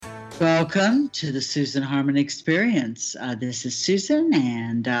Welcome to the Susan Harmon Experience. This is Susan,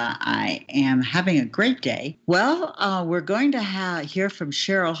 and I am having a great day. Well, we're going to hear from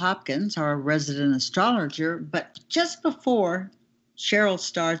Cheryl Hopkins, our resident astrologer, but just before Cheryl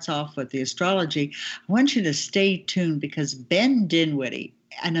starts off with the astrology, I want you to stay tuned because Ben Dinwiddie,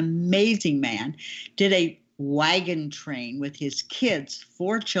 an amazing man, did a wagon train with his kids,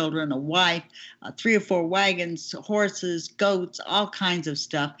 4 children, a wife, 3 or 4 wagons, horses, goats, all kinds of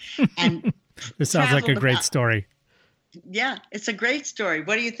stuff. And this sounds like a great story. Yeah, it's a great story.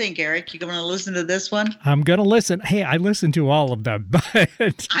 What do you think, Eric? You going to listen to this one? I'm going to listen. Hey, I listen to all of them,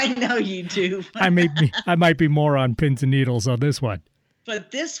 but I know you do. I might be more on pins and needles on this one.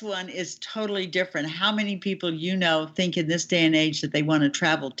 But this one is totally different. How many people you know think in this day and age that they want to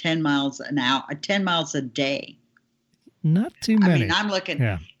travel 10 miles an hour, 10 miles a day? Not too many. I mean, I'm looking,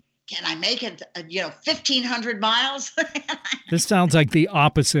 can I make it, 1,500 miles? This sounds like the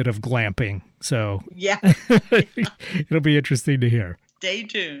opposite of glamping. So yeah, it'll be interesting to hear. Stay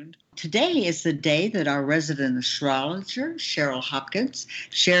tuned. Today is the day that our resident astrologer, Cheryl Hopkins,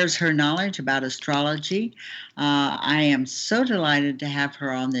 shares her knowledge about astrology. I am so delighted to have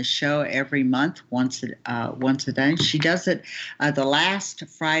her on this show every month, once a day. She does it the last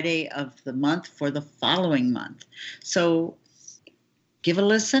Friday of the month for the following month. So give a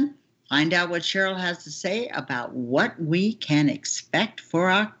listen. Find out what Cheryl has to say about what we can expect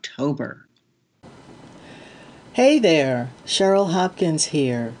for October. Hey there, Cheryl Hopkins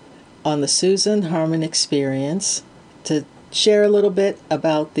here on the Susan Harmon Experience to share a little bit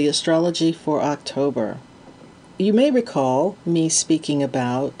about the astrology for October. You may recall me speaking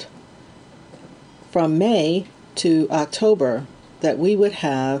about from May to October that we would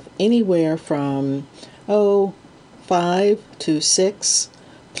have anywhere from 5 to 6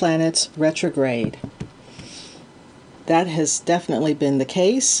 planets retrograde. That has definitely been the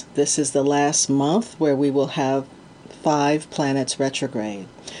case. This is the last month where we will have 5 planets retrograde.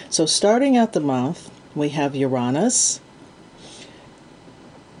 So starting out the month, we have Uranus,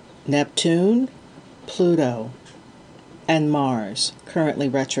 Neptune, Pluto, and Mars currently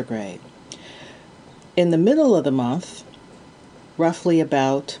retrograde. In the middle of the month, roughly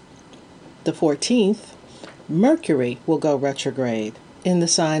about the 14th, Mercury will go retrograde in the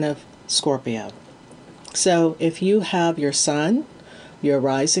sign of Scorpio. So if you have your sun, your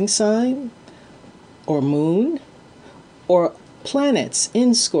rising sign, or moon, or planets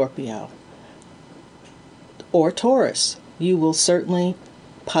in Scorpio, or Taurus, you will certainly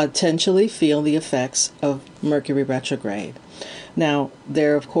potentially feel the effects of Mercury retrograde. Now,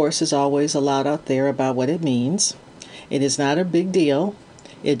 there of course is always a lot out there about what it means. It is not a big deal.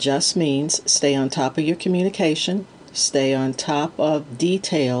 It just means stay on top of your communication. Stay on top of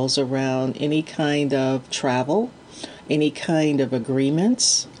details around any kind of travel, any kind of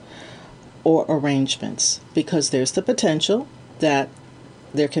agreements or arrangements, because there's the potential that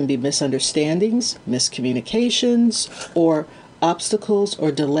there can be misunderstandings, miscommunications, or obstacles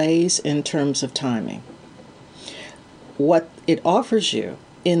or delays in terms of timing. What it offers you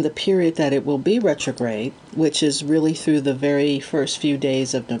in the period that it will be retrograde, which is really through the very first few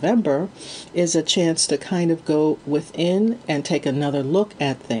days of November, is a chance to kind of go within and take another look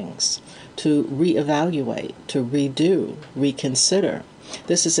at things, to reevaluate, to redo, reconsider.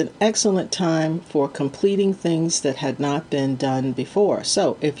 This is an excellent time for completing things that had not been done before.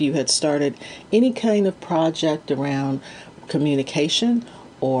 So if you had started any kind of project around communication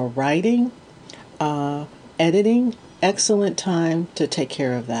or writing, editing, excellent time to take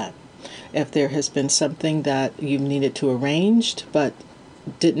care of that. If there has been something that you needed to arrange but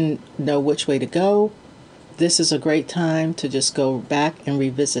didn't know which way to go, this is a great time to just go back and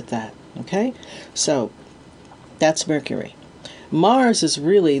revisit that. Okay? So that's Mercury. Mars is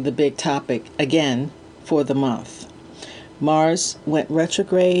really the big topic again for the month. Mars went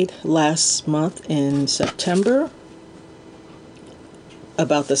retrograde last month in September,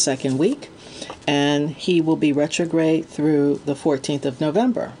 about the second week. And he will be retrograde through the 14th of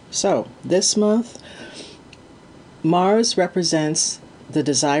November. So this month, Mars represents the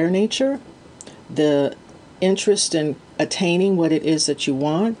desire nature, the interest in attaining what it is that you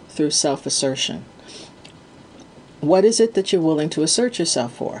want through self-assertion. What is it that you're willing to assert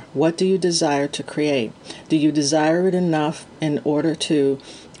yourself for? What do you desire to create? Do you desire it enough in order to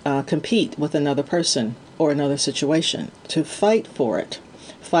compete with another person or another situation, to fight for it?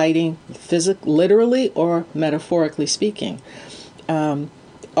 Fighting, literally or metaphorically speaking,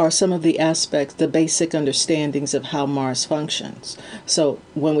 are some of the aspects, the basic understandings of how Mars functions. So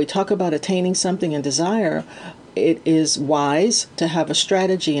when we talk about attaining something in desire, it is wise to have a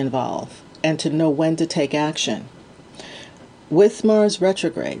strategy involved and to know when to take action. With Mars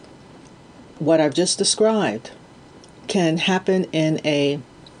retrograde, what I've just described can happen in a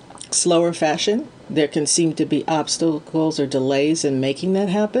slower fashion. There can seem to be obstacles or delays in making that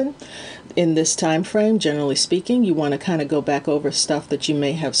happen. In this time frame, generally speaking, you want to kind of go back over stuff that you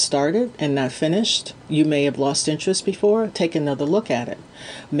may have started and not finished. You may have lost interest before. Take another look at it.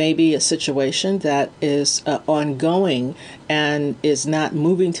 Maybe a situation that is ongoing and is not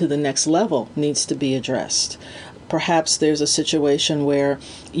moving to the next level needs to be addressed. Perhaps there's a situation where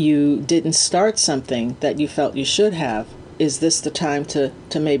you didn't start something that you felt you should have. Is this the time to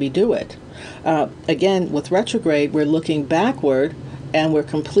maybe do it? Again, with retrograde, we're looking backward and we're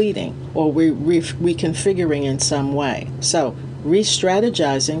completing, or we're reconfiguring in some way. So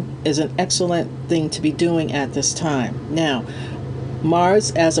re-strategizing is an excellent thing to be doing at this time. Now,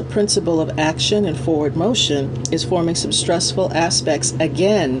 Mars, as a principle of action and forward motion, is forming some stressful aspects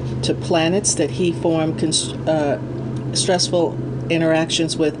again to planets that he formed stressful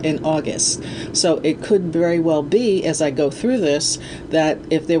interactions with in August. So it could very well be, as I go through this, that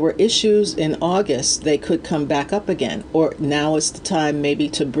if there were issues in August, they could come back up again, or now is the time maybe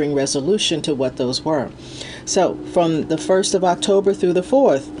to bring resolution to what those were. So from the 1st of October through the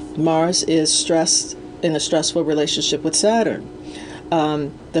 4th, Mars is stressed in a stressful relationship with Saturn.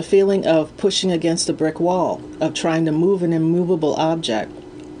 The feeling of pushing against a brick wall, of trying to move an immovable object,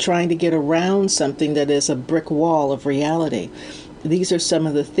 trying to get around something that is a brick wall of reality. These are some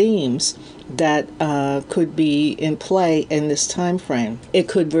of the themes that could be in play in this time frame. It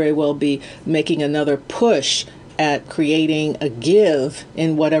could very well be making another push at creating a give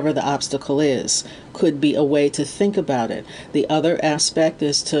in whatever the obstacle is. Could be a way to think about it. The other aspect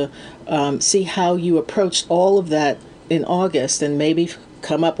is to see how you approached all of that in August and maybe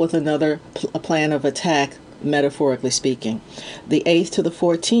come up with another plan of attack, metaphorically speaking. The 8th to the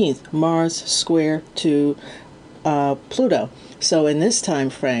 14th, Mars square to Pluto. So in this time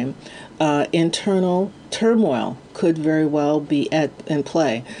frame, internal turmoil could very well be in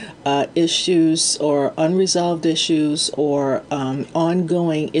play. Issues or unresolved issues or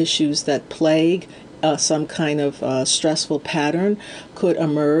ongoing issues that plague some kind of stressful pattern could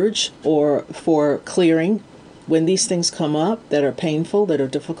emerge, or for clearing. When these things come up that are painful, that are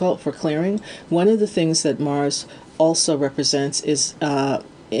difficult for clearing, one of the things that Mars also represents is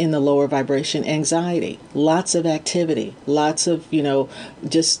in the lower vibration, anxiety, lots of activity, lots of,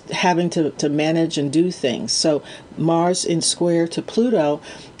 just having to manage and do things. So Mars in square to Pluto,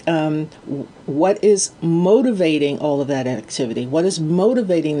 what is motivating all of that activity? What is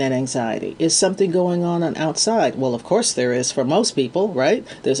motivating that anxiety? Is something going on outside? Well, of course there is for most people, right?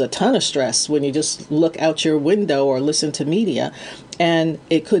 There's a ton of stress when you just look out your window or listen to media. And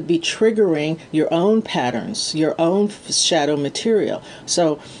it could be triggering your own patterns, your own shadow material.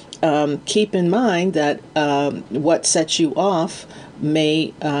 So keep in mind that what sets you off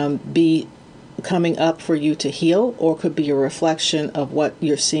may be coming up for you to heal, or could be a reflection of what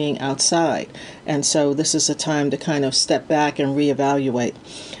you're seeing outside. And so this is a time to kind of step back and reevaluate.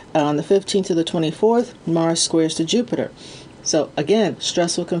 On the 15th to the 24th, Mars squares to Jupiter. So again,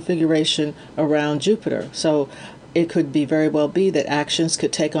 stressful configuration around Jupiter. So it could be very well be that actions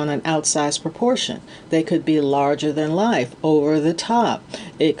could take on an outsized proportion. They could be larger than life, over the top.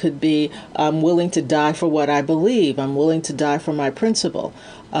 It could be, I'm willing to die for what I believe. I'm willing to die for my principle.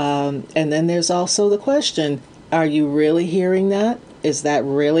 And then there's also the question, are you really hearing that? Is that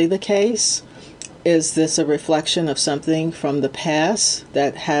really the case? Is this a reflection of something from the past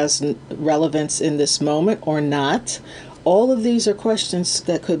that has relevance in this moment or not? All of these are questions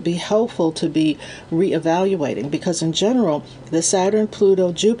that could be helpful to be reevaluating, because in general, the Saturn,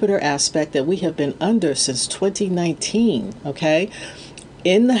 Pluto, Jupiter aspect that we have been under since 2019, okay,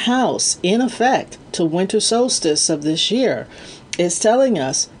 in the house, in effect, to winter solstice of this year, is telling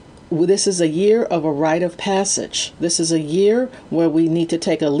us this is a year of a rite of passage. This is a year where we need to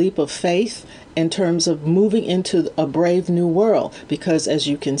take a leap of faith in terms of moving into a brave new world. Because as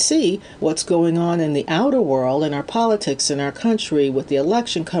you can see, what's going on in the outer world, in our politics, in our country, with the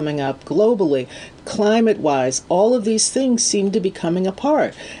election coming up globally, climate-wise, all of these things seem to be coming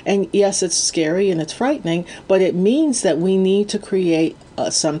apart. And yes, it's scary and it's frightening, but it means that we need to create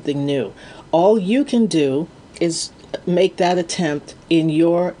something new. All you can do is make that attempt in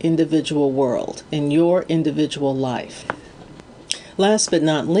your individual world, in your individual life. Last but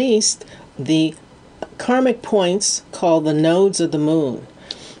not least, the karmic points called the nodes of the moon,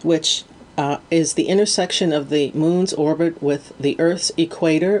 which is the intersection of the moon's orbit with the Earth's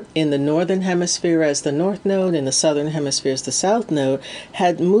equator in the northern hemisphere as the north node and the southern hemisphere as the south node,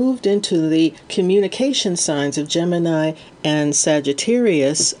 had moved into the communication signs of Gemini and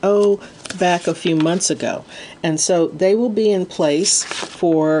Sagittarius, back a few months ago. And so they will be in place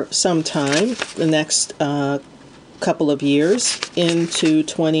for some time, the next couple of years, into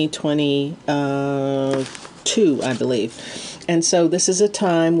 2022, I believe. And so this is a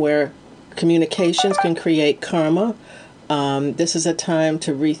time where communications can create karma. This is a time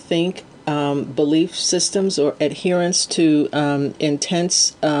to rethink belief systems or adherence to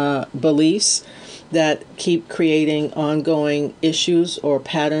intense beliefs that keep creating ongoing issues or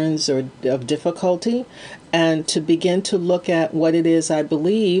patterns of difficulty, and to begin to look at what it is I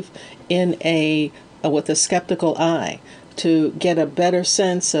believe in with a skeptical eye, to get a better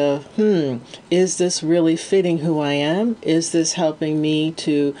sense of, is this really fitting who I am? Is this helping me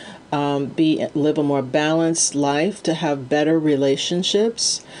to live a more balanced life, to have better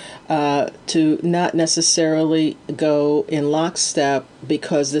relationships, to not necessarily go in lockstep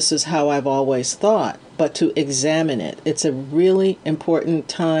because this is how I've always thought, but to examine it. It's a really important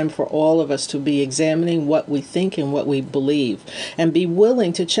time for all of us to be examining what we think and what we believe, and be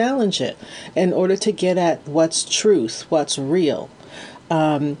willing to challenge it in order to get at what's truth, what's real.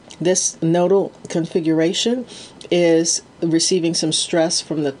 This nodal configuration is receiving some stress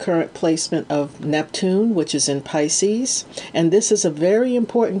from the current placement of Neptune, which is in Pisces. And this is a very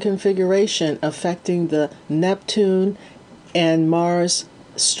important configuration affecting the Neptune and Mars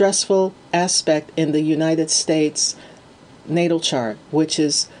stressful aspect in the United States natal chart, which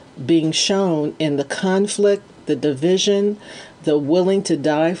is being shown in the conflict, the division, the willing to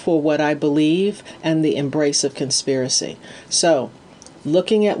die for what I believe, and the embrace of conspiracy. So,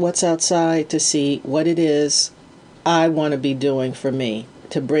 looking at what's outside to see what it is I want to be doing for me,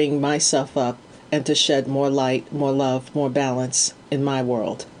 to bring myself up and to shed more light, more love, more balance in my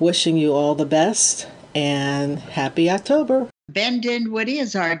world. Wishing you all the best and happy October. Ben Dinwiddie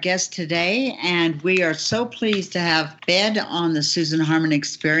is our guest today, and we are so pleased to have Ben on the Susan Harmon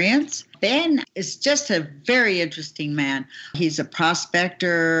Experience. Ben is just a very interesting man. He's a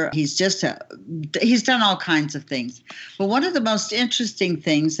prospector. He's done all kinds of things. But one of the most interesting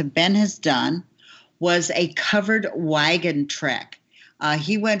things that Ben has done was a covered wagon trek.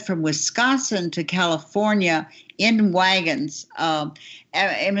 He went from Wisconsin to California in wagons.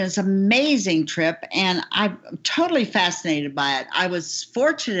 It was an amazing trip, and I'm totally fascinated by it. I was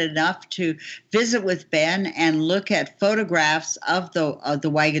fortunate enough to visit with Ben and look at photographs of the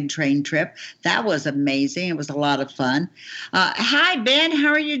wagon train trip. That was amazing. It was a lot of fun. Hi, Ben. How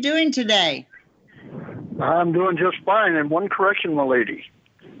are you doing today? I'm doing just fine. And one correction, my lady.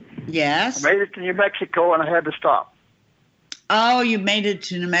 Yes? I made it to New Mexico, and I had to stop. Oh, you made it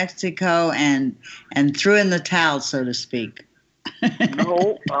to New Mexico and threw in the towel, so to speak.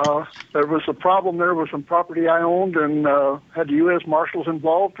 No, there was a problem there with some property I owned, and had the U.S. Marshals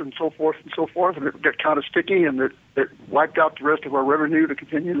involved, and so forth, and it got kind of sticky, and it wiped out the rest of our revenue to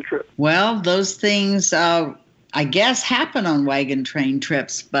continue the trip. Well, those things, I guess, happen on wagon train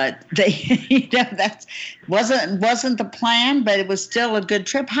trips, but that wasn't the plan, but it was still a good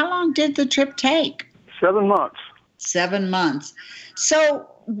trip. How long did the trip take? 7 months. 7 months. So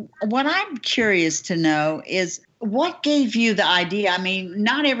what I'm curious to know is, what gave you the idea? I mean,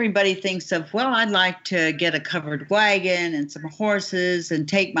 not everybody thinks of, well, I'd like to get a covered wagon and some horses and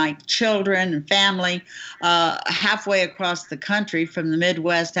take my children and family halfway across the country from the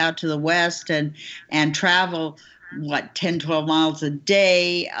Midwest out to the West and travel, 10, 12 miles a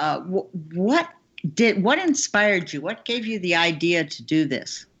day. What inspired you? What gave you the idea to do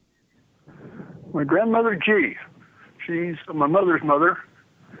this? My grandmother, G. She's my mother's mother.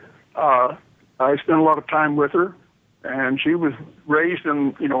 I spent a lot of time with her, and she was raised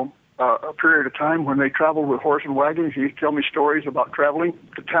in, a period of time when they traveled with horse and wagon. She used to tell me stories about traveling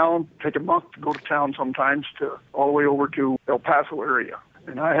to town, take a month to go to town sometimes, to all the way over to El Paso area.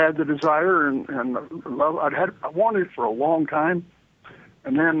 And I had the desire and love. I wanted it for a long time,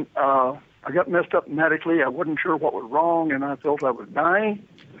 and then I got messed up medically. I wasn't sure what was wrong, and I felt I was dying.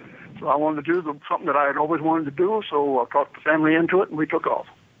 So I wanted to do something that I had always wanted to do, so I talked the family into it, and we took off.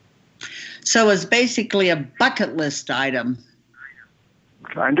 So it's basically a bucket list item.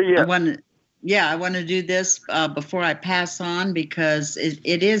 Kind of, yeah. I want to do this before I pass on, because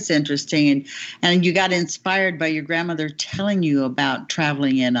it is interesting, and you got inspired by your grandmother telling you about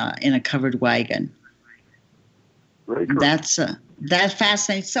traveling in a covered wagon. Very cool. That's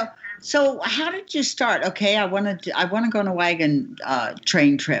fascinating. So how did you start? Okay, I want to go on a wagon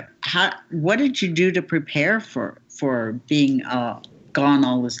train trip. What did you do to prepare for being gone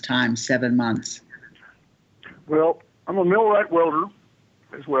all this time, 7 months? Well, I'm a millwright welder,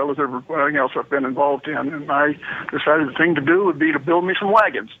 as well as everything else I've been involved in, and I decided the thing to do would be to build me some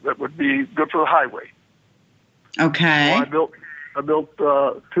wagons that would be good for the highway. Okay. So I built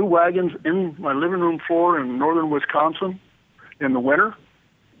 2 wagons in my living room floor in northern Wisconsin in the winter.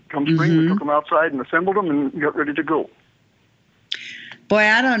 Come spring, we took them outside and assembled them and got ready to go. Boy,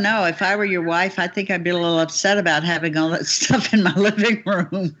 I don't know. If I were your wife, I think I'd be a little upset about having all that stuff in my living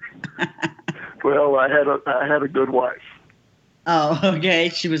room. Well, I had a good wife. Oh, okay.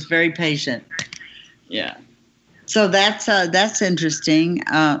 She was very patient. Yeah. So that's interesting.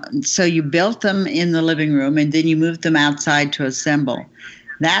 So you built them in the living room, and then you moved them outside to assemble.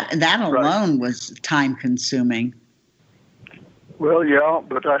 That alone was time consuming. Well, yeah,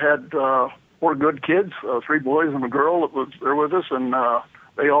 but I had 4 good kids, 3 boys and a girl that was there with us, and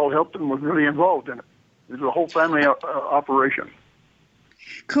they all helped and was really involved in it. It was a whole family operation.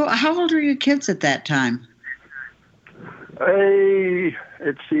 Cool. How old were your kids at that time?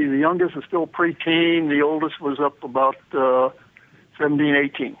 Let's see, the youngest is still preteen. The oldest was up about 17,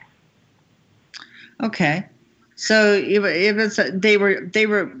 18. Okay. So it was they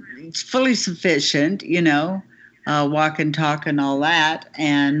were fully sufficient, walk and talk and all that,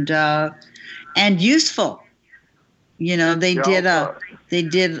 and useful. They did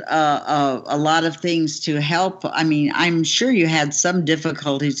a lot of things to help. I mean, I'm sure you had some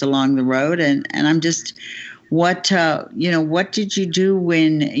difficulties along the road, and I'm just what did you do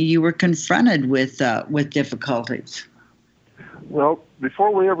when you were confronted with difficulties? Well,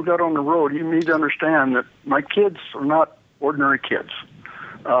 before we ever got on the road, you need to understand that my kids are not ordinary kids.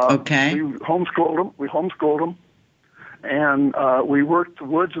 Okay. We homeschooled them, and we worked the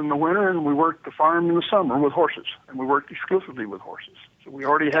woods in the winter, and we worked the farm in the summer with horses, and we worked exclusively with horses. So we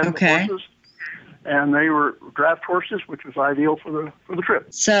already had the horses, and they were draft horses, which was ideal for the trip.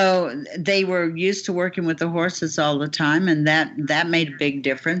 So they were used to working with the horses all the time, and that made a big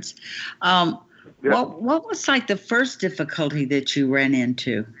difference. What was like the first difficulty that you ran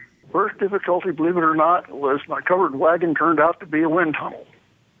into? First difficulty, believe it or not, was my covered wagon turned out to be a wind tunnel.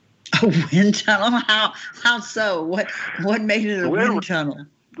 A wind tunnel? How so? What made it a wind tunnel?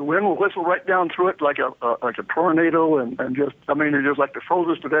 The wind will whistle right down through it like a tornado, and it just like to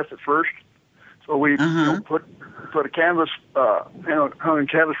froze us to death at first. So we put a canvas, hung in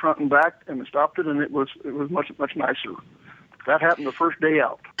canvas front and back, and stopped it, and it was much nicer. That happened the first day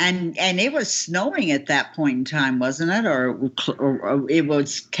out. And it was snowing at that point in time, wasn't it? Or it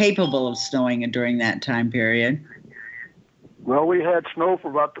was capable of snowing during that time period? Well, we had snow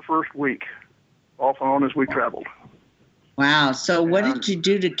for about the first week, off and on as we traveled. Wow. So what did you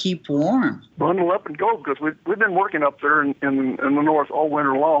do to keep warm? Bundle up and go, because we've been working up there in the north all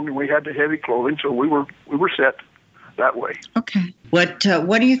winter long, and we had the heavy clothing, so we were set that way. Okay. What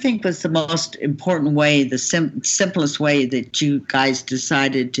do you think was the most important way, the simplest way that you guys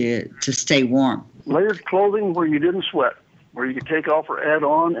decided to stay warm? Layered clothing where you didn't sweat, where you could take off or add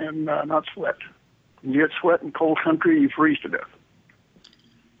on and not sweat. When you get sweat in cold country, you freeze to death.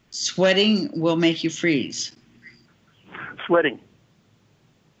 Sweating will make you freeze. Sweating.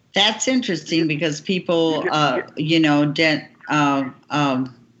 That's interesting because people,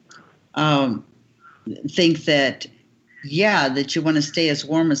 think that you want to stay as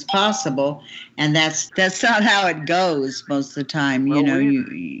warm as possible, and that's not how it goes most of the time. Well,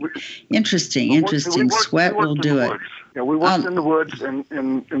 interesting. Sweat will do it. Yeah, we worked in the woods in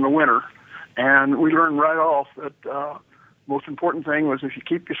the winter, and we learned right off that most important thing was if you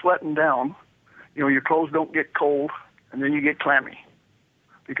keep your sweating down, your clothes don't get cold, and then you get clammy,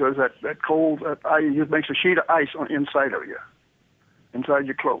 because that cold ice just makes a sheet of ice on inside of you, inside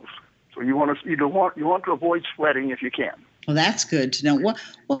your clothes. So you want to avoid sweating if you can. Well, that's good to know.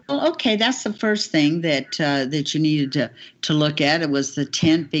 Well, okay, that's the first thing that you needed to look at. It was the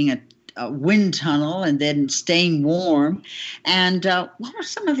tent being a wind tunnel, and then staying warm. And what were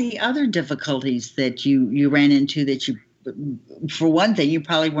some of the other difficulties that you ran into that you, for one thing, you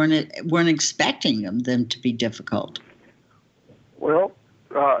probably weren't expecting them to be difficult? Well,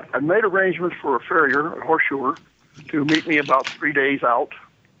 I made arrangements for a farrier, a horseshoer, to meet me about 3 days out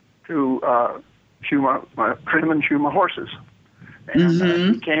to shoe my trim and shoe my horses.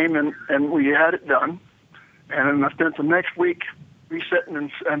 And he came and we had it done. And then I spent the next week resetting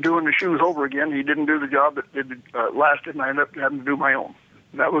and doing the shoes over again. He didn't do the job that it lasted, and I ended up having to do my own.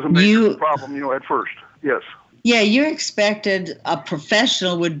 And that was a major problem, at first. Yes. Yeah, you expected a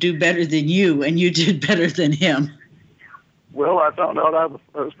professional would do better than you, and you did better than him. Well, I found out I was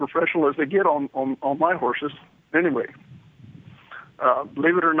as professional as they get on my horses. Anyway,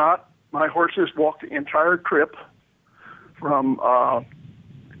 believe it or not, my horses walked the entire trip from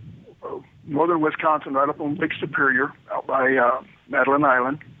northern Wisconsin, right up on Lake Superior, out by Madeline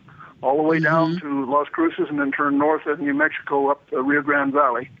Island, all the way down to Las Cruces, and then turn north of New Mexico up the Rio Grande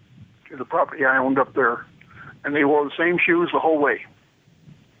Valley to the property I owned up there. And they wore the same shoes the whole way.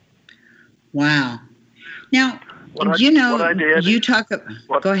 Wow. Now, go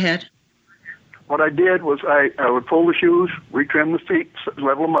ahead. What I did was I would pull the shoes, retrim the feet,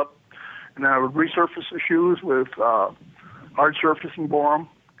 level them up, and I would resurface the shoes with hard surface and boron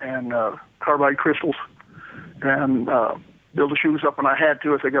and carbide crystals, and build the shoes up when I had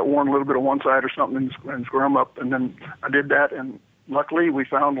to if they got worn a little bit on one side or something, and square them up. And then I did that, and luckily we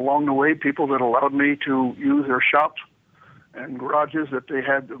found along the way people that allowed me to use their shops and garages that they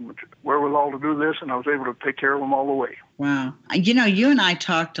had the wherewithal to do this, and I was able to take care of them all the way. Wow. You and I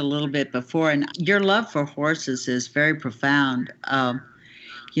talked a little bit before, and your love for horses is very profound.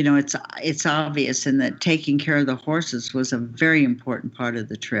 It's obvious in that taking care of the horses was a very important part of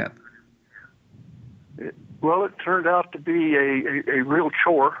the trip. Well, it turned out to be a real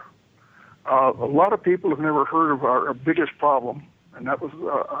chore. A lot of people have never heard of our biggest problem, and that was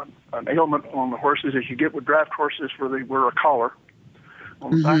an ailment on the horses as you get with draft horses where they wear a collar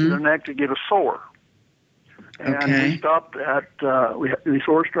on the back of their neck to get a sore. And we stopped at, the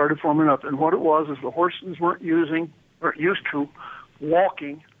sore started forming up. And what it was is the horses weren't used to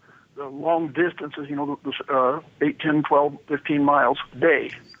walking the long distances, 8, 10, 12, 15 miles a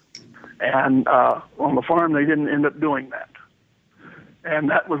day. And on the farm, they didn't end up doing that. And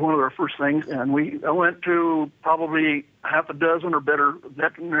that was one of our first things. And I went to probably half a dozen or better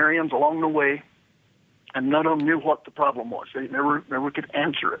veterinarians along the way, and none of them knew what the problem was. They never could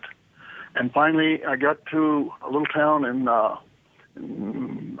answer it. And finally, I got to a little town in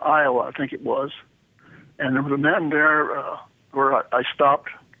Iowa, I think it was, and there was a man there where I stopped,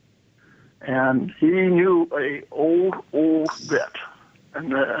 and he knew a old vet,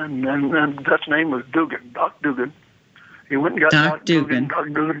 and that's name was Dugan, Doc Dugan. He went and got Doc Dugan. Doc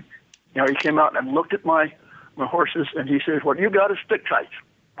Dugan. He came out and looked at my horses, and he says, "What you got is stick tights.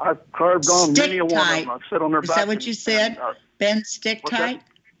 I've carved on many a one of them. I've sit on their back." Is that what you said, Ben? Stick tight.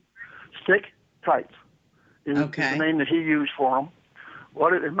 Stick tights is the name that he used for them.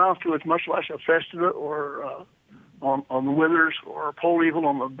 What it amounts to is much like a fistula or on the withers or a pole evil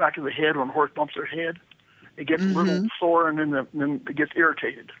on the back of the head when a horse bumps their head. It gets a little sore and then it gets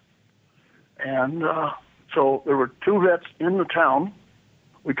irritated. And so there were two vets in the town.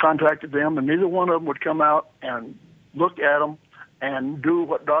 We contacted them, and neither one of them would come out and look at them and do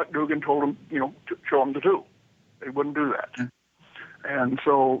what Doc Dugan told them, to show them to do. They wouldn't do that. And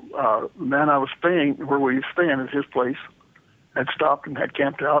so the man I was staying, where we were staying at his place, had stopped and had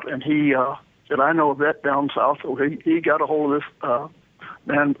camped out, and he said, "I know a vet down south." So he got a hold of this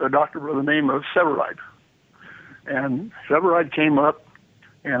man, a doctor by the name of Severide. And Severide came up,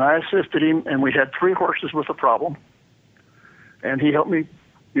 and I assisted him, and we had 3 horses with a problem. And he helped me,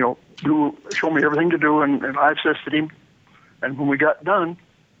 show me everything to do, and I assisted him. And when we got done,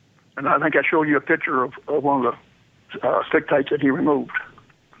 and I think I showed you a picture of one of the stick tights that he removed.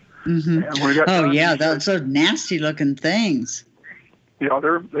 And when we got done, those are nasty-looking things. Yeah,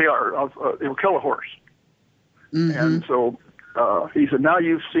 they are. It'll kill a horse. And so he said, "Now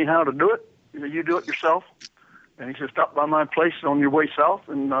you've seen how to do it. You do it yourself." And he said, "Stop by my place on your way south,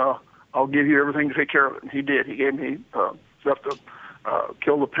 and I'll give you everything to take care of it." And he did. He gave me stuff to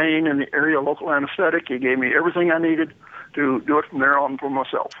kill the pain in the area, local anesthetic. He gave me everything I needed to do it from there on for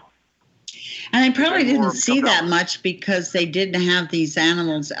myself. And they probably didn't see that much because they didn't have these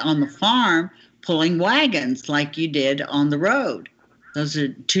animals on the farm pulling wagons like you did on the road. Those are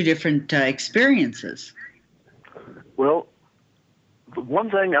 2 different experiences. Well, the one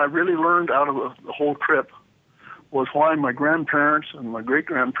thing I really learned out of the whole trip was why my grandparents and my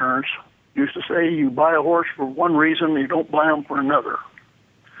great-grandparents used to say you buy a horse for one reason, you don't buy them for another.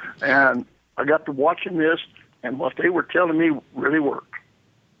 And I got to watching this, and what they were telling me really worked.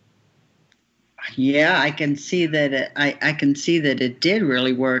 Yeah, I can see that. I can see that it did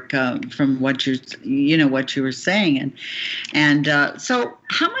really work from what what you were saying, and so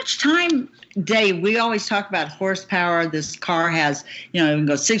how much time, Dave? We always talk about horsepower. This car has, it can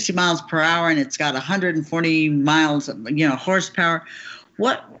go 60 miles per hour, and it's got 140 miles, horsepower.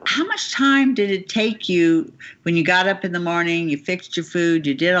 How much time did it take you when you got up in the morning? You fixed your food.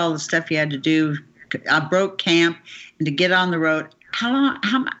 You did all the stuff you had to do. Broke camp, and to get on the road.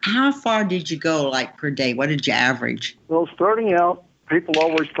 How far did you go, like, per day? What did you average? Well, starting out, people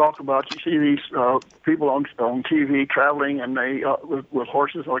always talk about, you see these people on TV traveling, and they with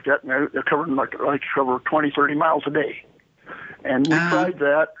horses like that, and they're covering cover 20, 30 miles a day. And we tried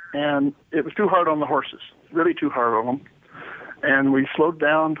that, and it was too hard on the horses, really too hard on them. and we slowed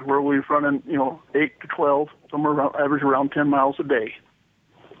down to where we were running, 8 to 12, somewhere around, average around 10 miles a day.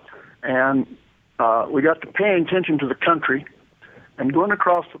 And we got to paying attention to the country. And going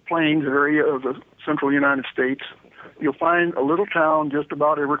across the plains area of the central United States, you'll find a little town just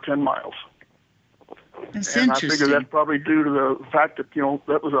about every 10 miles. That's and interesting. I figure that's probably due to the fact that,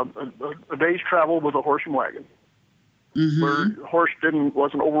 that was a day's travel with a horse and wagon, where the horse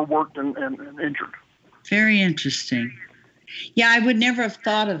wasn't overworked and injured. Very interesting. Yeah, I would never have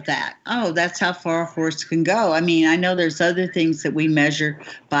thought of that. Oh, that's how far a horse can go. I mean, I know there's other things that we measure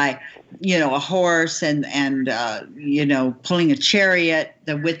by, a horse and pulling a chariot,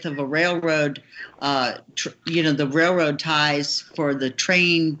 the width of a railroad, the railroad ties for the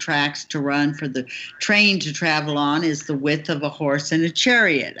train tracks to run, for the train to travel on is the width of a horse and a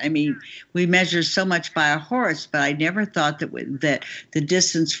chariot. I mean, we measure so much by a horse, but I never thought that the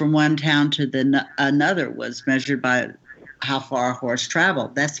distance from one town to another was measured by how far a horse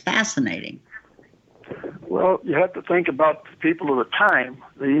traveled. That's fascinating. Well, you have to think about the people of the time,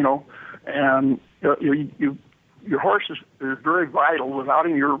 and your horse is very vital. Without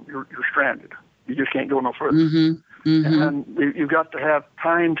him, you're stranded. You just can't go no further. Mm-hmm. Mm-hmm. And you've got to have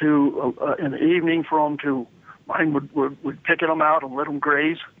time to, in the evening, for them to, mine would pick them out and let them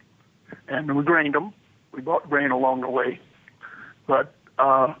graze, and we grained them. We bought grain along the way. But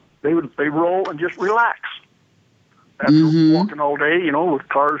they roll and just relax. After walking all day, with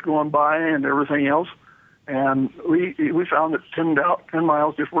cars going by and everything else. And we found that 10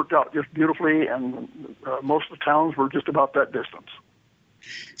 miles just worked out just beautifully, and most of the towns were just about that distance.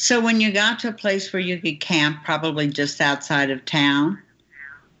 So when you got to a place where you could camp, probably just outside of town,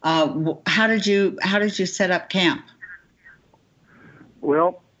 how did you set up camp?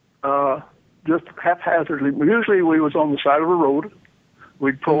 Well, just haphazardly. Usually we was on the side of a road.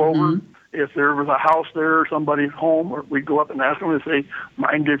 We'd pull over. If there was a house there or somebody's home, or we'd go up and ask them if they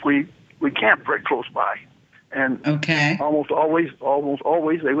mind if we camp very close by. And almost always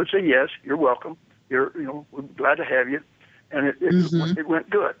they would say yes, you're welcome. We're glad to have you. And it went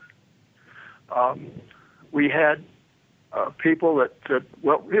good. We had people that said,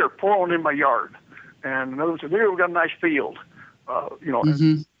 well, here, pull on in my yard. And another one said, here, we got a nice field.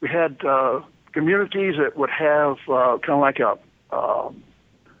 And we had communities that would have kind of like a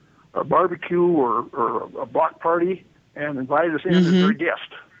barbecue or a block party and invited us in as their guest.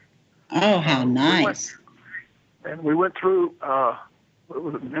 Oh, how nice. We went through, what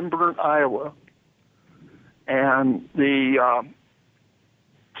was it, Minburn, Iowa, and the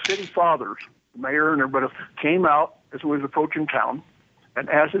city fathers, the mayor and everybody, came out as we was approaching town and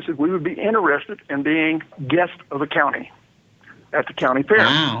asked us if we would be interested in being guests of the county at the county fair.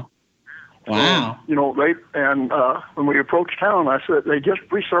 Wow. So, when we approached town, I said they just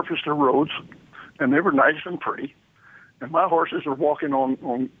resurfaced the roads, and they were nice and pretty. And my horses are walking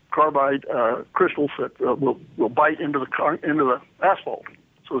on carbide crystals that will bite into the asphalt,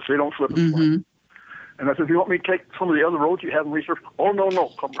 so that they don't slip and slide. And I said, "Do you want me to take some of the other roads you haven't resurfaced?" "Oh, no,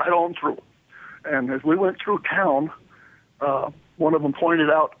 come right on through." And as we went through town, one of them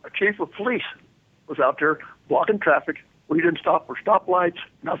pointed out a chief of police was out there blocking traffic. We didn't stop for stoplights,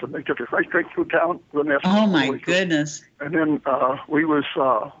 nothing. They took us right straight through town. Oh, my goodness. And then we was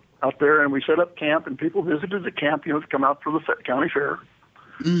out there, and we set up camp, and people visited the camp, to come out for the county fair.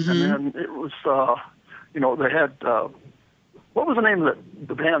 And then it was, they had, what was the name of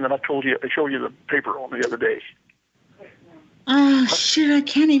the band that I showed you the paper on the other day? Oh, shoot, I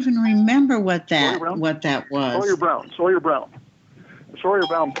can't even remember what that was. Sawyer Brown. The Sawyer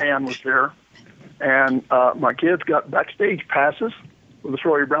Brown band was there. And my kids got backstage passes for the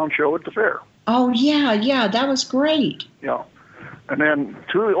Sawyer Brown show at the fair. Oh, yeah, that was great. Yeah. And then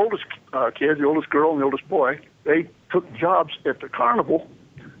two of the oldest kids, the oldest girl and the oldest boy, they took jobs at the carnival,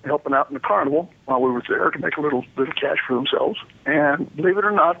 helping out in the carnival while we were there to make a little cash for themselves. And believe it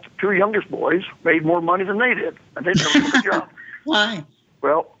or not, the two youngest boys made more money than they did, and they never took a job. Why?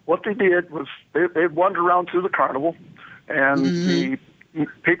 Well, what they did was they'd wander around through the carnival, and the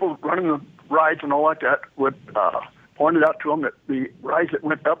people running the rides and all like that would point it out to them that the rides that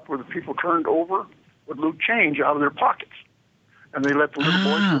went up where the people turned over would loot change out of their pockets, and they let the little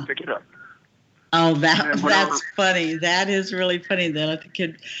boys pick it up. Oh, that's funny. That is really funny. They let the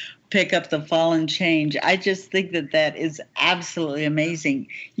kid pick up the fallen change. I just think that is absolutely amazing.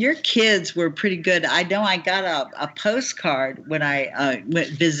 Your kids were pretty good. I know I got a postcard when I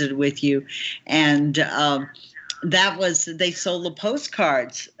visited with you, and They sold the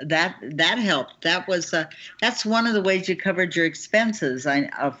postcards. That helped. That's one of the ways you covered your expenses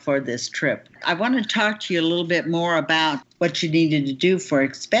for this trip. I want to talk to you a little bit more about what you needed to do for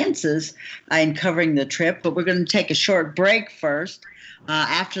expenses in covering the trip, but we're going to take a short break first.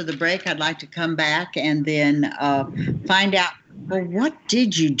 After the break, I'd like to come back and then find out, well, what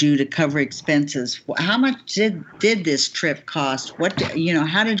did you do to cover expenses? How much did this trip cost? How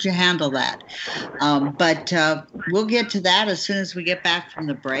did you handle that? But we'll get to that as soon as we get back from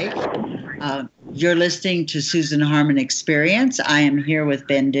the break. You're listening to Susan Harmon Experience. I am here with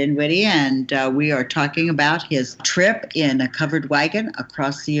Ben Dinwiddie, and we are talking about his trip in a covered wagon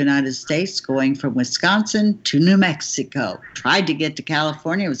across the United States, going from Wisconsin to New Mexico. Tried to get to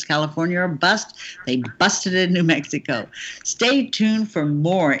California. It was California or bust. They busted in New Mexico. Stay tuned for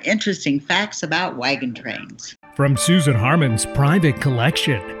more interesting facts about wagon trains. From Susan Harmon's private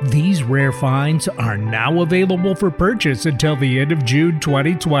collection, these rare finds are now available for purchase until the end of June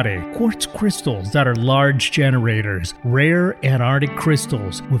 2020. Quartz crystals that are large generators, rare Antarctic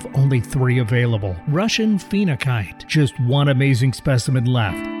crystals with only 3 available, Russian phenakite, just 1 amazing specimen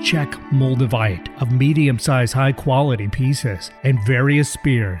left, Czech moldavite of medium-sized high-quality pieces, and various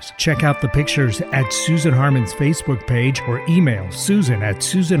spears. Check out the pictures at Susan Harmon's Facebook page or email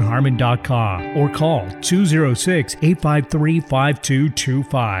susan@susanharmon.com or call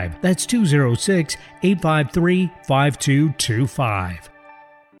 206-853-5225. That's 206-853-5225.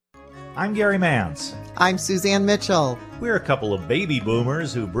 I'm Gary Mance. I'm Suzanne Mitchell. We're a couple of baby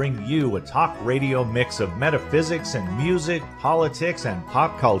boomers who bring you a talk radio mix of metaphysics and music, politics, and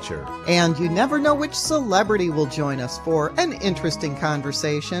pop culture. And you never know which celebrity will join us for an interesting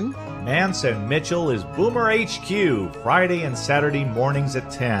conversation. Mance and Mitchell is Boomer HQ, Friday and Saturday mornings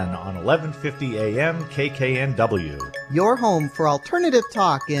at 10 on 1150 AM KKNW. Your home for alternative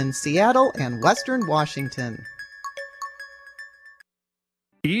talk in Seattle and Western Washington.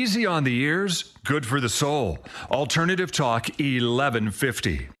 Easy on the ears, good for the soul. Alternative Talk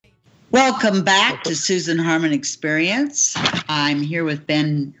 1150. Welcome back to Susan Harmon Experience. I'm here with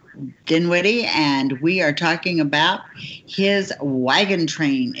Ben Dinwiddie, and we are talking about his wagon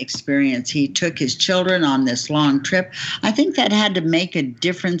train experience. He took his children on this long trip. I think that had to make a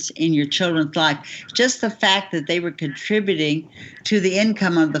difference in your children's life. Just the fact that they were contributing to the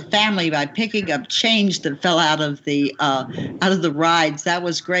income of the family by picking up change that fell out of the rides. That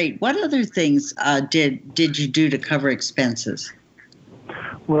was great. What other things did you do to cover expenses?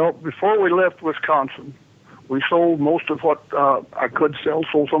 Well, before we left Wisconsin, we sold most of what I could sell,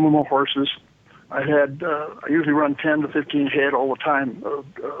 sold some of my horses. I usually run 10 to 15 head all the time of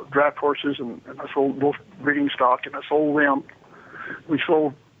draft horses, and I sold both breeding stock, and I sold them. We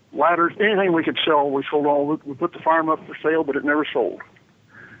sold ladders, anything we could sell, we sold all of it. We put the farm up for sale, but it never sold.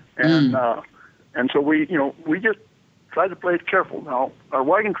 And so we just tried to play it careful. Now, our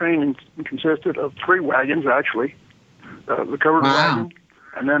wagon train consisted of 3 wagons, actually, the covered wagon,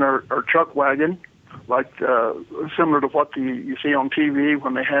 and then our chuck wagon, like similar to what you see on TV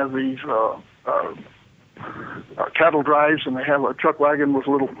when they have these cattle drives, and they have a truck wagon with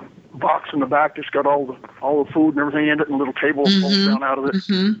a little box in the back that's got all the food and everything in it, and a little table folds down out of it.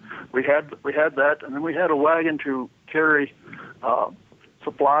 We had that, and then we had a wagon to carry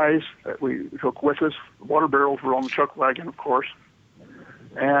supplies that we took with us. The water barrels were on the truck wagon, of course,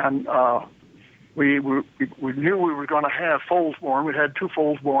 and we knew we were going to have foals born. We had 2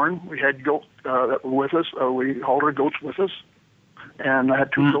 foals born. We had goats that were with us. We hauled our goats with us, and I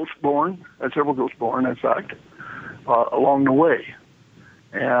had 2 goats born. I had several goats born, in fact, along the way.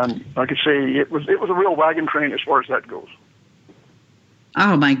 And like I say, it was a real wagon train as far as that goes.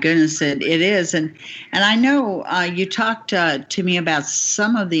 Oh my goodness, it is, and I know you talked to me about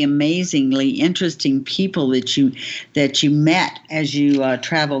some of the amazingly interesting people that you met as you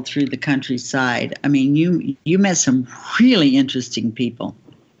traveled through the countryside. I mean, you met some really interesting people.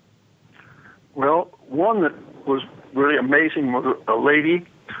 Well, one that was really amazing was a lady.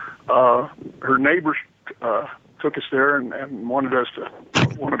 Her neighbors took us there and wanted her to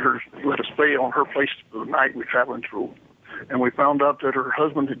let us stay on her place for the night we were traveling through. And we found out that her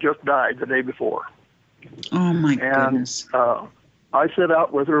husband had just died the day before. Oh, my goodness. And I sat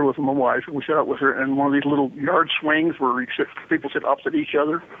out with her, with my wife, and we sat out with her in one of these little yard swings where people sit opposite each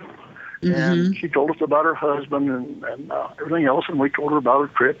other. And she told us about her husband and everything else, and we told her about her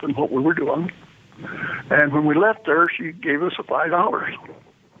trip and what we were doing. And when we left there, she gave us $5.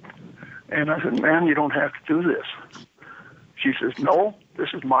 And I said, "Man, you don't have to do this." She says, "No,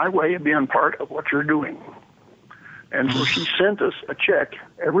 this is my way of being part of what you're doing." And so she sent us a check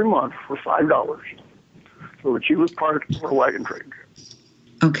every month for $5 so that she was part of our wagon train.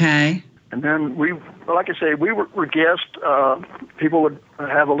 Okay. And then like I say, we were guests. People would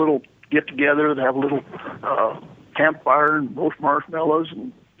have a little get together. They'd have a little campfire and roast marshmallows,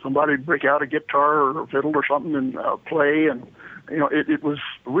 and somebody would break out a guitar or a fiddle or something and play. And it was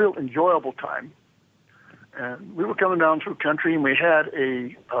a real enjoyable time. And we were coming down through country, and we had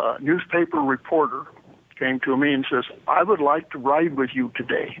a newspaper reporter came to me and says, "I would like to ride with you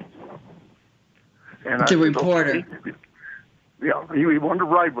today." And the reporter. Okay. Yeah, he wanted to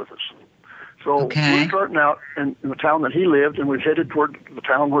ride with us. So we're starting out in the town that he lived, and we headed toward the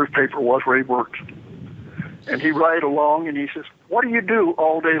town where his paper was, where he worked. And he ride along, and he says, "What do you do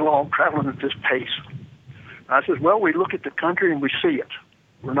all day long traveling at this pace?" And I says, "Well, we look at the country and we see it.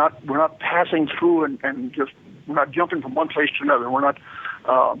 We're not passing through and just, we're not jumping from one place to another. We're not,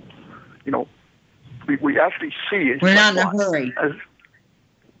 we actually see it." We're not in a hurry.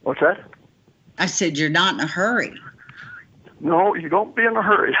 What's that? I said, you're not in a hurry. No, you don't be in a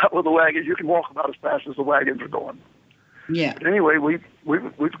hurry. Out with the wagons, you can walk about as fast as the wagons are going. Yeah. But anyway, we've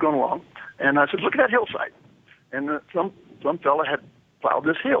gone along, and I said, "Look at that hillside." And some fella had plowed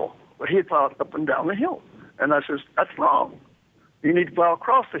this hill, but he had plowed up and down the hill. And I says, "That's wrong. You need to plow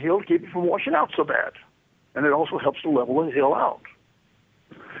across the hill to keep it from washing out so bad. And it also helps to level the hill out."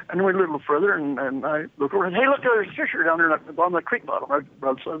 And then we went a little further, and I look over and, "Hey, look, there's a fisher down there on the creek bottom, right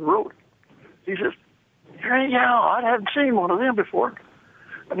outside the road." He says, "Yeah, I haven't seen one of them before."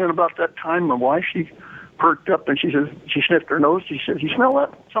 And then about that time, my wife, she perked up, and she says, she sniffed her nose. She said, "You smell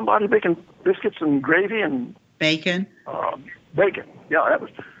that? Somebody making biscuits and gravy and bacon." Bacon. Yeah, that was.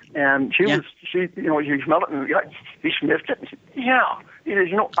 And she smelled it, and he sniffed it, and she said, "Yeah." He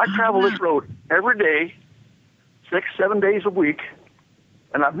says, "I travel this road every day, 6-7 days a week,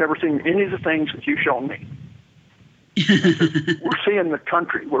 and I've never seen any of the things that you've shown me." We're seeing the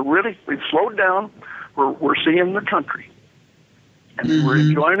country. We've slowed down. We're seeing the country, and we're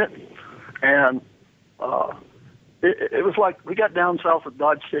enjoying it. And it was like we got down south of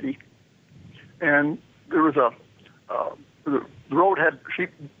Dodge City, and there was the road had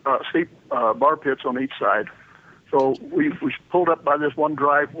steep bar pits on each side. So we pulled up by this one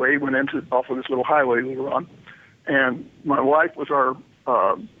driveway, went off of this little highway we were on, and my wife was our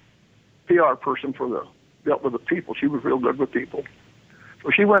PR person dealt with the people. She was real good with people.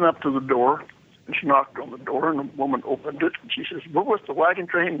 So she went up to the door, and she knocked on the door, and the woman opened it, and she says, "We're with the wagon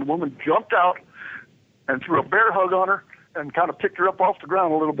train." And the woman jumped out and threw a bear hug on her and kind of picked her up off the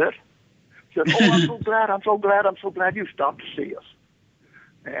ground a little bit. She said, "Oh, I'm so glad you stopped to see us."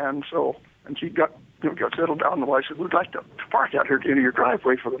 And she got settled down. And the wife said, "We'd like to park out here at the end of your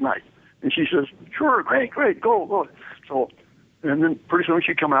driveway for the night." And she says, "Sure, great, go." So, and then pretty soon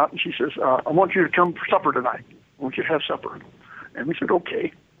she come out and she says, "I want you to come for supper tonight. I want you to have supper." And we said,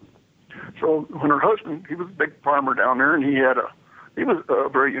 "Okay." So when her husband, he was a big farmer down there, and he was a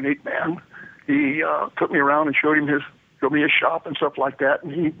very unique man. He took me around and showed me his shop and stuff like that,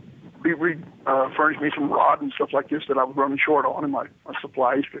 and he furnished me some rod and stuff like this that I was running short on, and my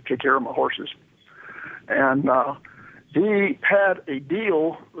supplies to take care of my horses. And he had a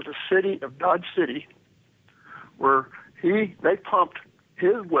deal with the city of Dodge City where they pumped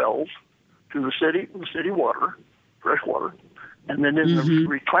his wells to the city water, fresh water, and then in the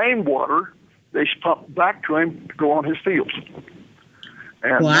reclaimed water, they pumped back to him to go on his fields.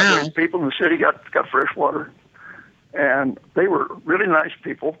 And that way people in the city got fresh water, and they were really nice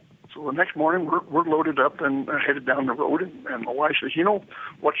people. So the next morning, we're loaded up and headed down the road, and my wife says, "You know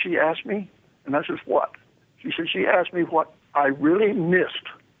what she asked me?" And I says, "What?" She said, "She asked me what I really missed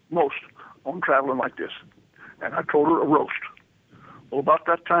most on traveling like this." And I told her a roast. Well, about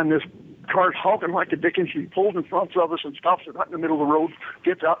that time, this car's honking like a dickens. She pulls in front of us and stops it right in the middle of the road,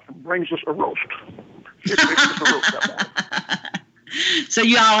 gets out and brings us a roast. She brings us a roast that morning. So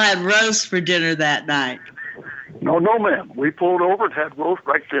you all had roast for dinner that night? No, ma'am. We pulled over and had roast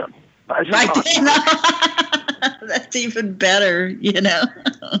right then. Right then. That's even better,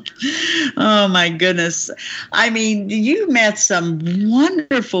 Oh, my goodness. I mean, you met some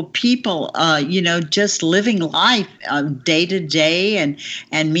wonderful people, just living life day to day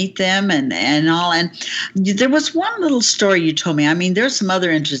and meet them and all. And there was one little story you told me. I mean, there's some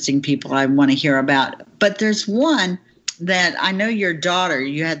other interesting people I want to hear about, but there's one that I know your daughter,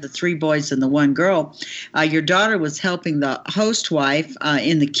 you had the 3 boys and the 1 girl. Your daughter was helping the host wife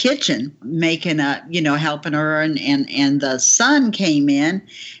in the kitchen, making helping her, and the son came in,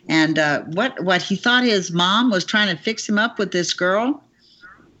 and what he thought his mom was trying to fix him up with this girl.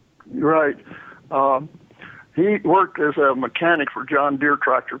 Right. He worked as a mechanic for John Deere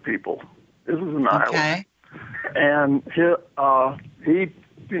tractor people. This was in Iowa. And Joel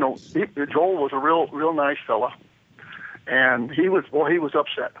was a real nice fella. And he was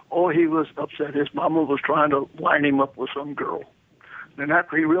upset. Oh, he was upset. His mama was trying to line him up with some girl. And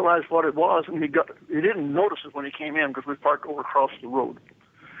after he realized what it was, and he didn't notice it when he came in because we parked over across the road.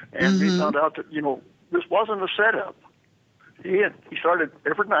 And he found out that, this wasn't a setup. He started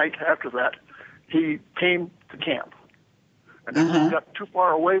every night after that, he came to camp. And then when it got too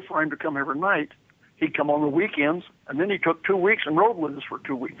far away for him to come every night, he'd come on the weekends, and then he took 2 weeks and rode with us for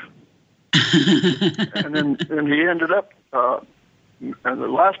 2 weeks. And then he ended up, and the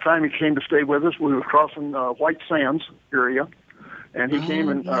last time he came to stay with us, we were crossing White Sands area, and he came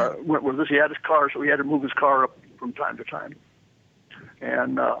and went with us. He had his car, so he had to move his car up from time to time.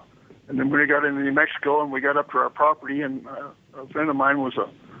 And then when we got into New Mexico and we got up to our property, and a friend of mine was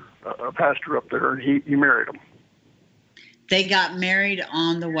a pastor up there, and he married him. They got married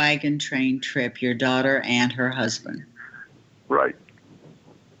on the wagon train trip, your daughter and her husband. Right.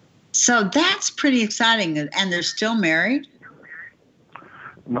 So that's pretty exciting. And they're still married?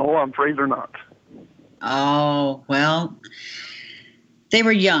 No, I'm afraid they're not. Oh, well, they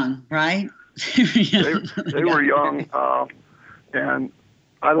were young, right? They were young, and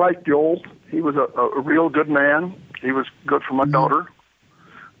I liked Joel. He was a real good man. He was good for my daughter.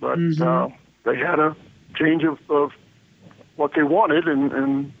 But they had a change of what they wanted,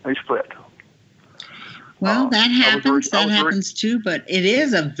 and they split. Well, that happens. That happens too. But it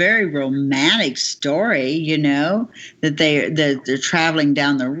is a very romantic story, that they're traveling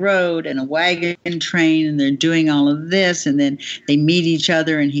down the road in a wagon train, and they're doing all of this, and then they meet each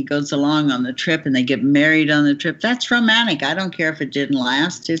other, and he goes along on the trip, and they get married on the trip. That's romantic. I don't care if it didn't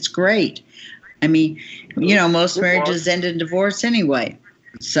last. It's great. I mean, most marriages end in divorce anyway.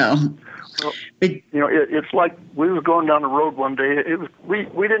 So. Well, it's like we were going down the road one day.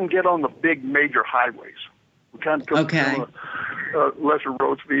 We didn't get on the big major highways. We kind of took some lesser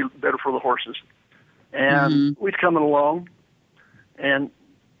roads to be better for the horses. And we'd coming along, and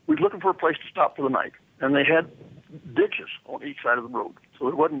we'd looking for a place to stop for the night. And they had ditches on each side of the road, so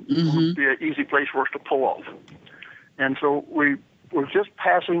it wouldn't be an easy place for us to pull off. And so we were just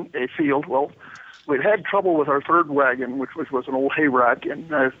passing a field. Well, we'd had trouble with our third wagon, which was an old hay rack, and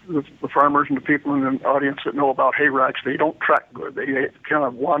the farmers and the people in the audience that know about hay racks, they don't track good. They kind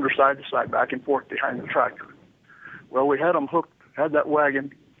of wander side to side, back and forth behind the tractor. Well, we had them hooked, had that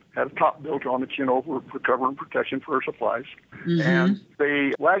wagon, had a top built on it, for cover and protection for our supplies. And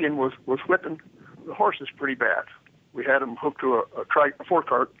the wagon was whipping the horses pretty bad. We had them hooked to a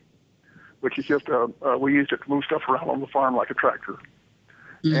forecart, which is just we used it to move stuff around on the farm like a tractor.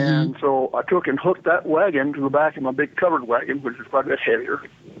 And so I took and hooked that wagon to the back of my big covered wagon, which is quite a bit heavier.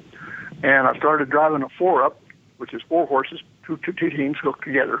 And I started driving a 4-up, which is 4 horses, two teams hooked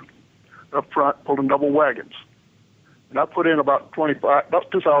together, up front, pulling double wagons. And I put in about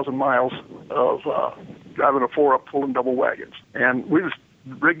 2,000 miles of driving a 4-up, pulling double wagons. And we was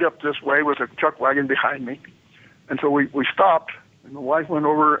rigged up this way with a chuck wagon behind me. And so we stopped. And the wife went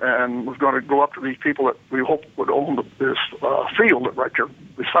over and was going to go up to these people that we hoped would own this field right there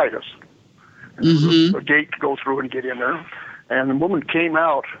beside us. And there was a gate to go through and get in there. And the woman came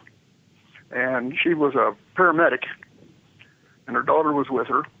out, and she was a paramedic, and her daughter was with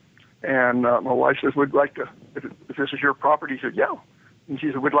her. And my wife says, "We'd like to, if this is your property." He said, "Yeah." And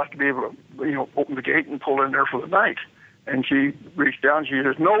she said, "We'd like to be able to, open the gate and pull in there for the night." And she reached down. She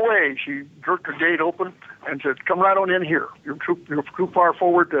says, "No way." She jerked the gate open and said, "Come right on in here. You're too far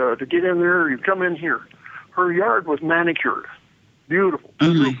forward to get in there. You come in here." Her yard was manicured. Beautiful,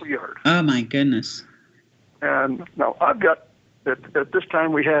 beautiful yard. Oh, my goodness. And now I've got, at this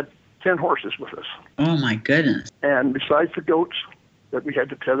time, we had 10 horses with us. Oh, my goodness. And besides the goats that we had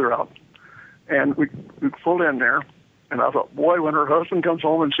to tether out, and we pulled in there, and I thought, boy, when her husband comes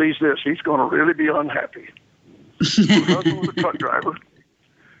home and sees this, he's going to really be unhappy. Her husband was a truck driver.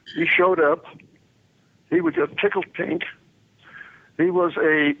 He showed up. He was just tickled pink. He was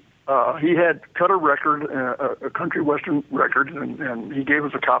he had cut a record, a country western record, and he gave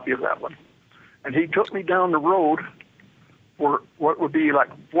us a copy of that one. And he took me down the road for what would be like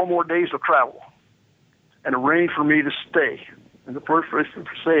 4 more days of travel, and arranged for me to stay. And the first place to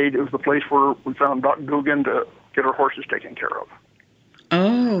stay, it was the place where we found Doc Dugan to get our horses taken care of.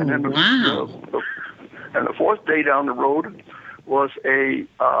 Oh, and then wow. And the 4th day down the road was a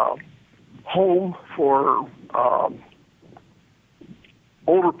home for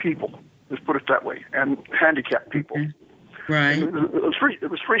older people, let's put it that way, and handicapped people. Right. It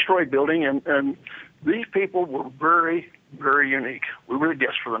was 3-story building, and these people were very, very unique. We were the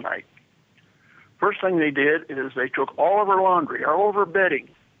guests for the night. First thing they did is they took all of our laundry, all of our bedding,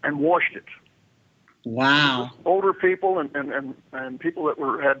 and washed it. Wow. Older people and people that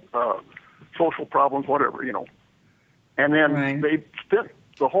had social problems, whatever, And then they spent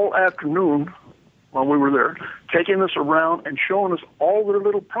the whole afternoon while we were there taking us around and showing us all their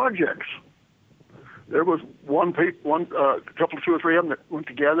little projects. There was a couple, two or three of them that went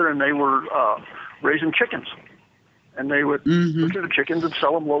together, and they were raising chickens. And they would look at the chickens and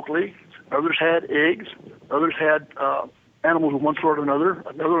sell them locally. Others had eggs. Others had animals of one sort or another.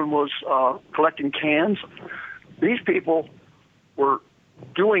 Another one was collecting cans. These people were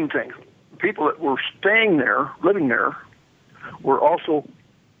doing things. People that were staying there, living there, were also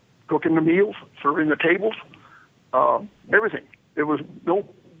cooking the meals, serving the tables, everything. It was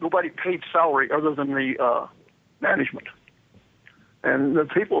nobody paid salary other than the management. And the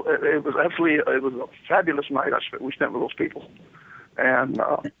people, it was a fabulous night we spent with those people. And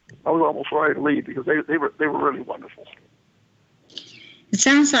I was almost ready to leave because they were really wonderful. It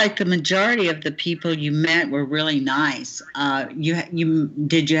sounds like the majority of the people you met were really nice.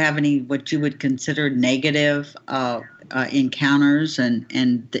 Did you have any what you would consider negative encounters,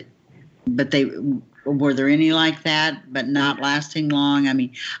 but were there any like that, but not lasting long? I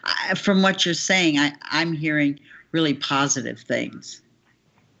mean, from what you're saying, I'm hearing really positive things.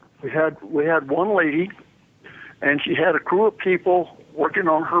 We had one lady, and she had a crew of people working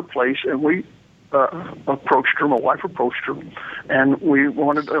on her place, and we approached her. My wife approached her, and we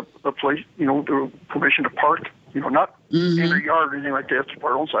wanted a place, permission to park, not in her yard or anything like that, to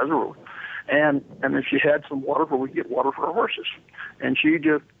our own side of the road. And if she had some water, where we could get water for our horses. And he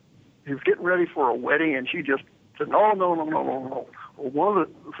was getting ready for a wedding, and she just said, no. Well, one of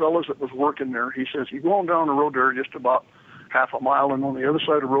the fellows that was working there, he says, you go on down the road there just about half a mile, and on the other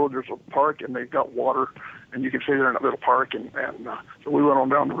side of the road there's a park, and they've got water, and you can stay there in that little park. And so we went on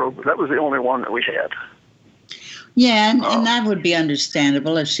down the road, but that was the only one that we had. Yeah, and that would be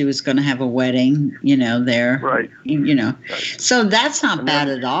understandable if she was going to have a wedding, there. Right. So that's not bad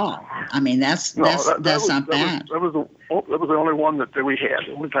at all. I mean, that's not bad. That was the only one that we had,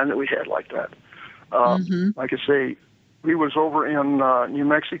 the only time that we had like that. Like I say, we was over in New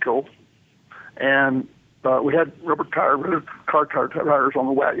Mexico, and we had car tires on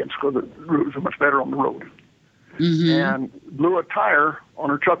the wagons because the roads are much better on the road. And blew a tire on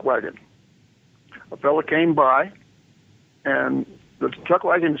her chuck wagon. A fella came by, and the chuck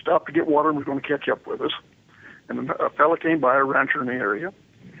wagon stopped to get water and was going to catch up with us. And a fella came by, a rancher in the area.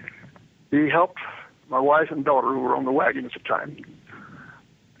 He helped my wife and daughter, who were on the wagon at the time,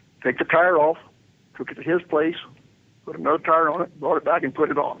 take the tire off, took it to his place, put another tire on it, brought it back, and put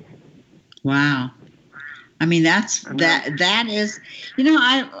it on. Wow. I mean, that is,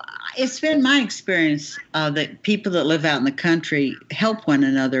 it's been my experience that people that live out in the country help one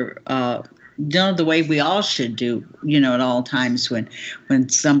another, the way we all should do, at all times when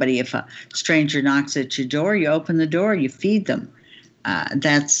if a stranger knocks at your door, you open the door, you feed them.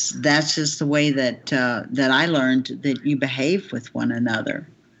 That's just the way that I learned that you behave with one another,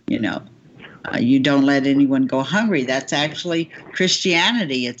 You don't let anyone go hungry. That's actually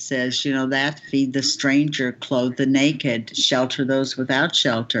Christianity. It says, that feed the stranger, clothe the naked, shelter those without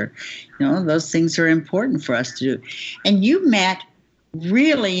shelter. Those things are important for us to do. And you met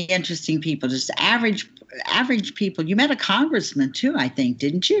really interesting people, just average people. You met a congressman too, I think,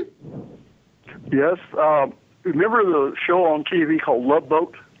 didn't you? Yes. Remember the show on TV called Love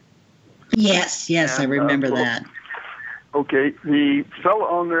Boat? Yes, I remember that. Okay, the fellow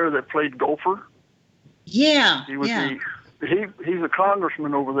on there that played Gopher. Yeah, he's a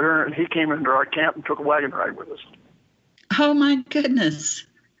congressman over there, and he came into our camp and took a wagon ride with us. Oh my goodness!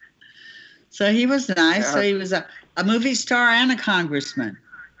 So he was nice. Yeah. So he was a movie star and a congressman.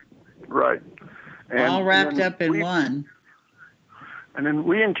 Right. And all wrapped up in one. And then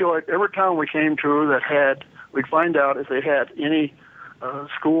we enjoyed every town we came to we'd find out if they had any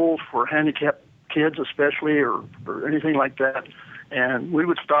schools for handicapped kids especially or anything like that. And we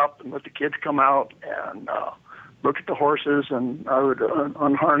would stop and let the kids come out and look at the horses, and I would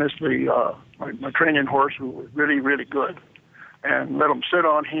unharness my training horse, who was really, really good, and let them sit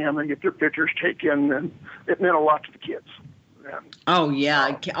on him and get their pictures taken, and it meant a lot to the kids. And,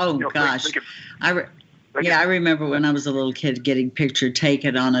 gosh. I remember when I was a little kid getting picture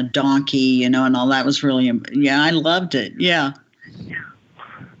taken on a donkey, and all that was really, I loved it. Yeah.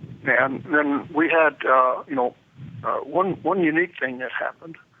 And then we had, one unique thing that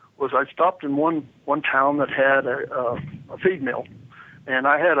happened was I stopped in one town that had a feed mill, and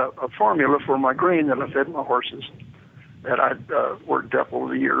I had a formula for my grain that I fed my horses that I'd worked up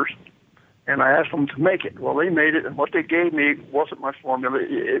over the years. And I asked them to make it. Well, they made it, and what they gave me wasn't my formula.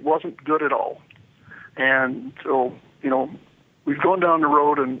 It wasn't good at all. And so, we've gone down the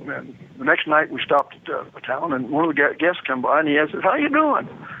road, and the next night we stopped at a town, and one of the guests came by, and he said, "How you doing?"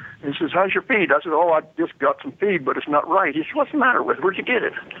 He says, how's your feed? I said, oh, I just got some feed, but it's not right. He said, what's the matter with it? Where'd you get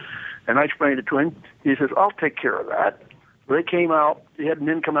it? And I explained it to him. He says, I'll take care of that. So they came out. He had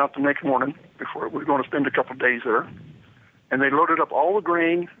men come out the next morning before we were going to spend a couple of days there. And they loaded up all the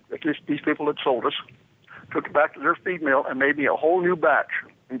grain that these people had sold us, took it back to their feed mill, and made me a whole new batch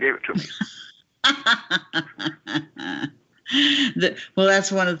and gave it to me. Well,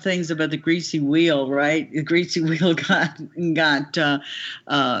 that's one of the things about the greasy wheel, right? The greasy wheel got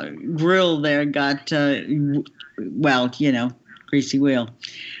grill there, greasy wheel.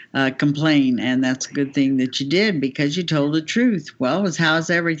 Complain, and that's a good thing that you did because you told the truth. Well, how's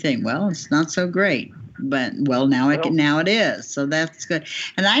everything? Well, it's not so great, but now it is. So that's good.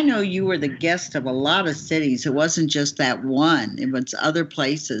 And I know you were the guest of a lot of cities. It wasn't just that one. It was other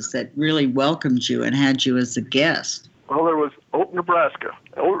places that really welcomed you and had you as a guest. Well, there was Oak, Nebraska.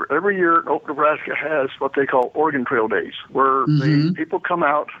 Every year, Oak, Nebraska has what they call Oregon Trail Days, where people come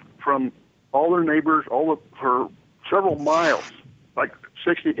out from all their neighbors, for several miles, like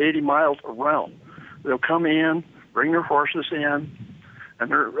 60, 80 miles around. They'll come in, bring their horses in, and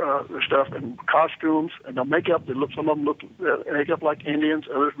their stuff and costumes, and they'll make up. Some of them make up like Indians,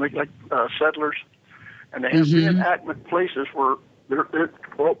 others make like settlers, and they have reenactment places where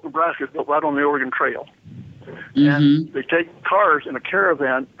Nebraska is built right on the Oregon Trail. And they take cars in a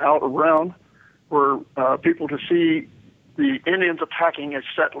caravan out around where people to see the Indians attacking a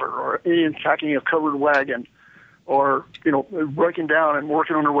settler or Indians attacking a covered wagon, or breaking down and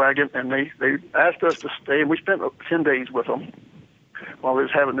working on their wagon. And they asked us to stay, and we spent 10 days with them while they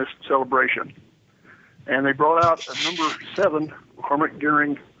was having this celebration. And they brought out a number 7 Cormac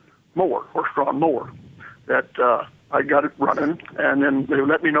Gearing mower, horse-drawn mower, that I got it running, and then they would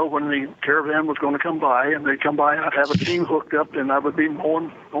let me know when the caravan was going to come by, and they'd come by, and I'd have a team hooked up, and I would be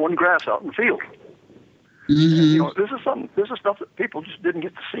mowing grass out in the field. And, this is stuff that people just didn't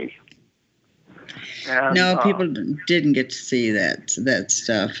get to see. And, no, people didn't get to see that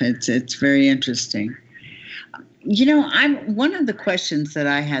stuff. It's very interesting. One of the questions that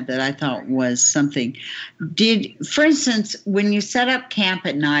I had that I thought was something. For instance, when you set up camp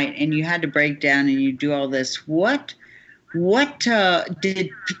at night and you had to break down and you do all this, what did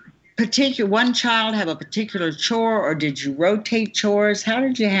one child have a particular chore, or did you rotate chores? How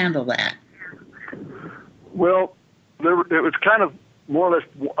did you handle that? Well, it was kind of more or less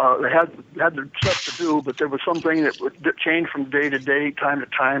they had their stuff to do, but there was something that would change from day to day, time to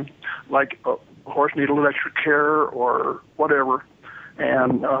time, like a horse needed a little extra care or whatever.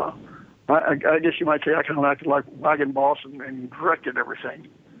 And I guess you might say I kind of acted like wagon boss and directed everything.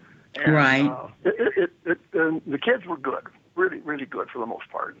 And, right. The kids were good, really, really good for the most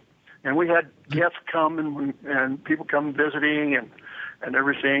part. And we had guests come and people come visiting and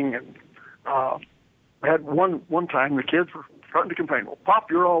everything. And I had one time the kids were starting to complain. Well, Pop,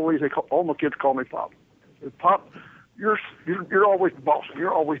 all my kids call me Pop. I said, Pop, you're always bossing.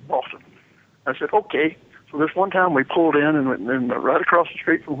 You're always bossing. I said, okay. So this one time we pulled in, and right across the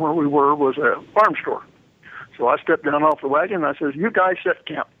street from where we were was a farm store. So I stepped down off the wagon, and I said, you guys set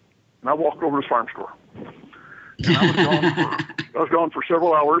camp. And I walked over to the farm store. And I was gone for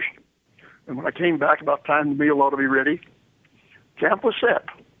several hours. And when I came back, about time the meal ought to be ready, camp was set.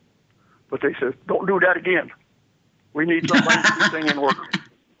 But they said, don't do that again. We need somebody to get everything in order.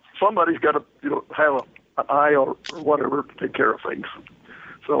 Somebody's got to have an eye or whatever to take care of things.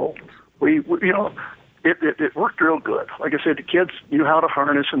 So it worked real good. Like I said, the kids knew how to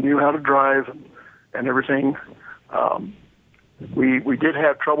harness and knew how to drive and everything. We did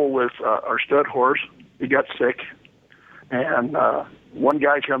have trouble with our stud horse. He got sick, and one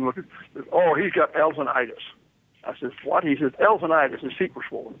guy came looking. Oh, he's got elvinitis. I said, what? He says, elvinitis. His feet were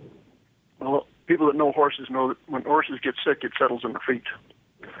swollen. Well, people that know horses know that when horses get sick, it settles in their feet.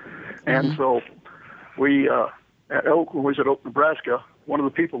 And so we at Oak, when we was at Oak, Nebraska, one of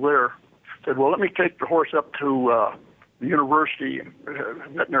the people there said, well, let me take the horse up to the university,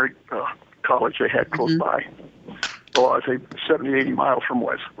 veterinary college they had close by. So I'd say 70, 80 miles from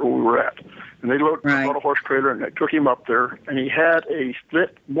where we were at. And they brought a horse trailer, and they took him up there, and he had a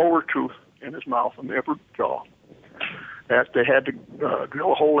split molar tooth in his mouth in the upper jaw that they had to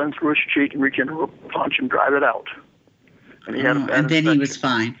drill a hole in through his cheek and reach into a punch and drive it out. And he had a bad and then infection. He was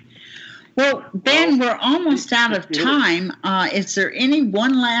fine. Well, Ben, we're almost out of time. Is there any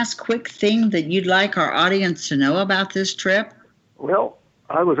one last quick thing that you'd like our audience to know about this trip? Well,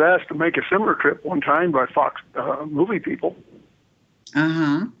 I was asked to make a similar trip one time by Fox movie people.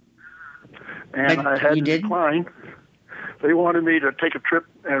 Uh-huh. And I had to decline. They wanted me to take a trip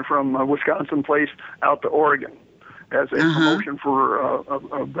from a Wisconsin place out to Oregon as a promotion for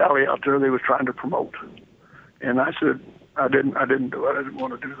a valley out there they was trying to promote. And I said, I didn't do it. I didn't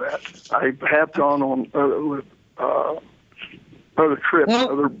want to do that. I have gone on with other trips,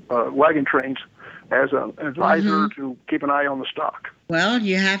 other wagon trains as an advisor to keep an eye on the stock. Well,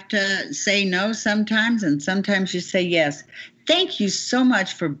 you have to say no sometimes, and sometimes you say yes. Thank you so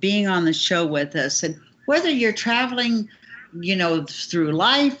much for being on the show with us. And whether you're traveling, through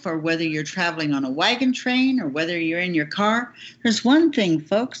life, or whether you're traveling on a wagon train, or whether you're in your car, there's one thing,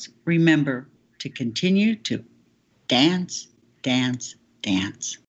 folks. Remember to continue to dance, dance, dance.